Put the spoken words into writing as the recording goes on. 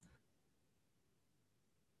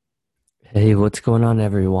Hey, what's going on,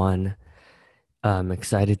 everyone? I'm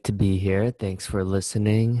excited to be here. Thanks for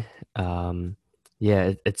listening. Um,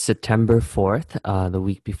 it's September 4th, the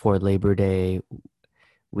week before Labor Day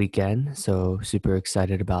weekend. So super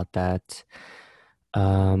excited about that.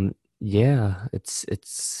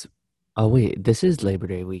 It's oh wait, this is Labor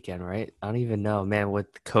Day weekend, right? I don't even know. Man,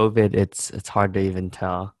 with COVID, it's hard to even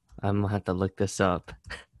tell. I'm gonna have to look this up.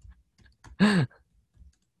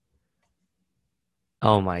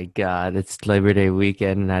 Oh my God, it's Labor Day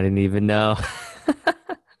weekend and I didn't even know.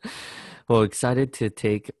 Well, excited to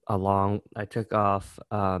take along. I took off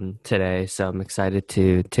today, so I'm excited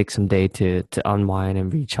to take some day to unwind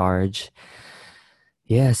and recharge.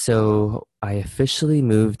 Yeah, so I officially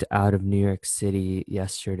moved out of New York City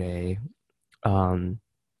yesterday. Um,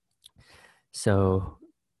 so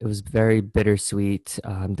it was very bittersweet.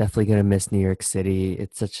 I'm definitely gonna miss New York City.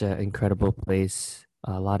 It's such an incredible place.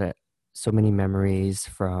 So many memories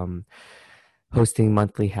from hosting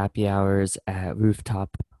monthly happy hours at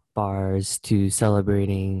rooftop bars to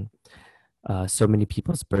celebrating so many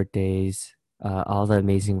people's birthdays, all the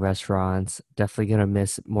amazing restaurants. Definitely gonna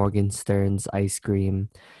miss Morgenstern's ice cream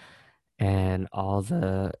and all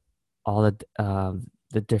the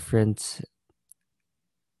different.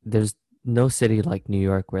 There's no city like New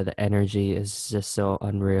York where the energy is just so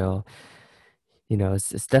unreal.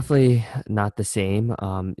 It's definitely not the same.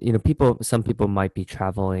 Some people might be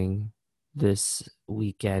traveling this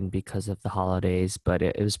weekend because of the holidays, but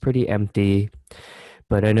it was pretty empty.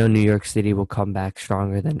 But I know New York City will come back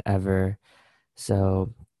stronger than ever.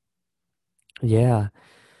 So yeah,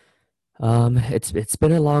 it's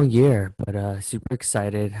been a long year, but super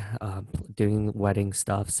excited. Doing wedding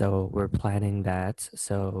stuff, so we're planning that.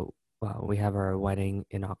 So we have our wedding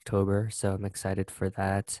in October, so I'm excited for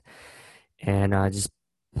that, and just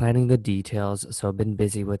planning the details. So I've been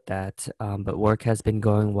busy with that, but work has been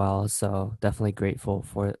going well, so definitely grateful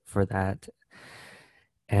for that.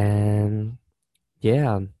 And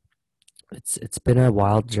yeah, it's been a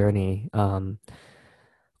wild journey.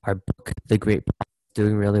 Our book, The Great Pot, is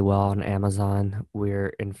doing really well on Amazon.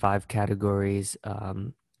 We're in five categories,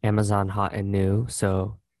 Amazon Hot and New.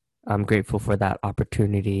 So I'm grateful for that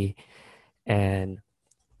opportunity. And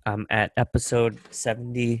I'm at episode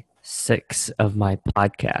 76 of my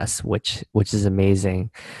podcast, which is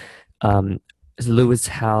amazing. Um, Lewis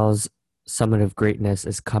Howes' Summit of Greatness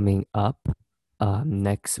is coming up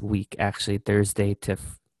next week, actually Thursday to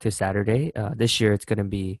Saturday. This year it's going to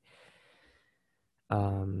be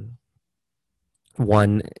um,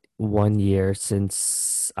 one one year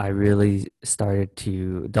since I really started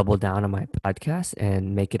to double down on my podcast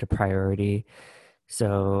and make it a priority.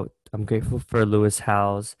 So I'm grateful for Lewis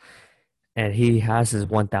Howes, and he has his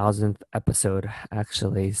 1000th episode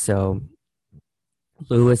actually. So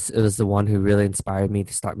Lewis was the one who really inspired me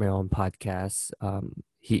to start my own podcast.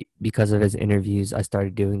 He Because of his interviews, I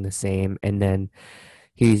started doing the same, and then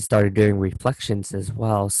he started doing reflections as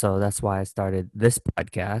well. So that's why I started this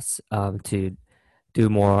podcast to do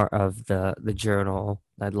more of the journal,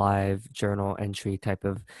 that live journal entry type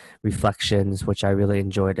of reflections, which I really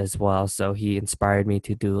enjoyed as well. So he inspired me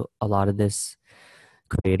to do a lot of this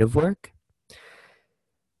creative work.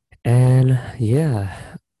 And yeah,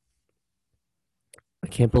 I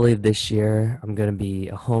can't believe this year I'm going to be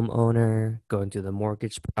a homeowner, going through the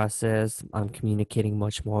mortgage process. I'm communicating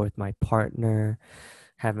much more with my partner,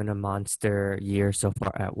 having a monster year so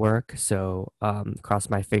far at work. So, cross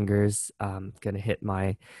my fingers. I'm going to hit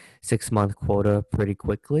my 6 month quota pretty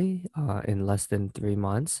quickly, in less than 3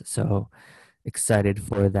 months. So, excited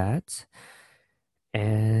for that.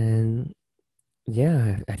 And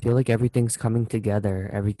yeah, I feel like everything's coming together.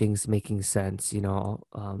 Everything's making sense,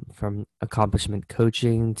 from accomplishment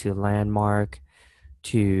coaching to landmark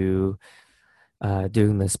to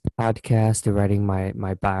doing this podcast to writing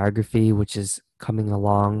my biography, which is coming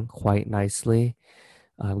along quite nicely.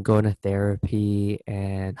 Going to therapy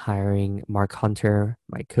and hiring Mark Hunter,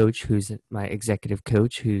 my coach, who's my executive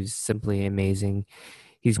coach, who's simply amazing.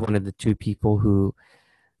 He's one of the two people who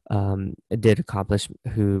ran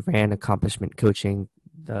accomplishment coaching,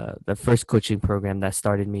 the first coaching program that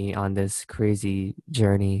started me on this crazy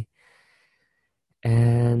journey.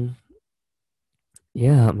 And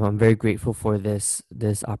yeah, I'm very grateful for this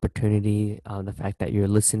opportunity, the fact that you're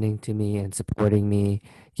listening to me and supporting me,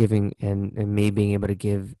 giving and me being able to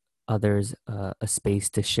give others a space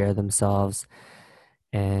to share themselves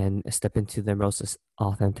and step into their most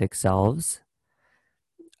authentic selves.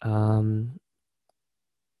 Um,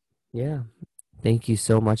 yeah, thank you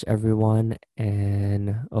so much, everyone,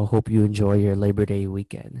 and I hope you enjoy your Labor Day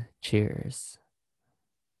weekend. Cheers.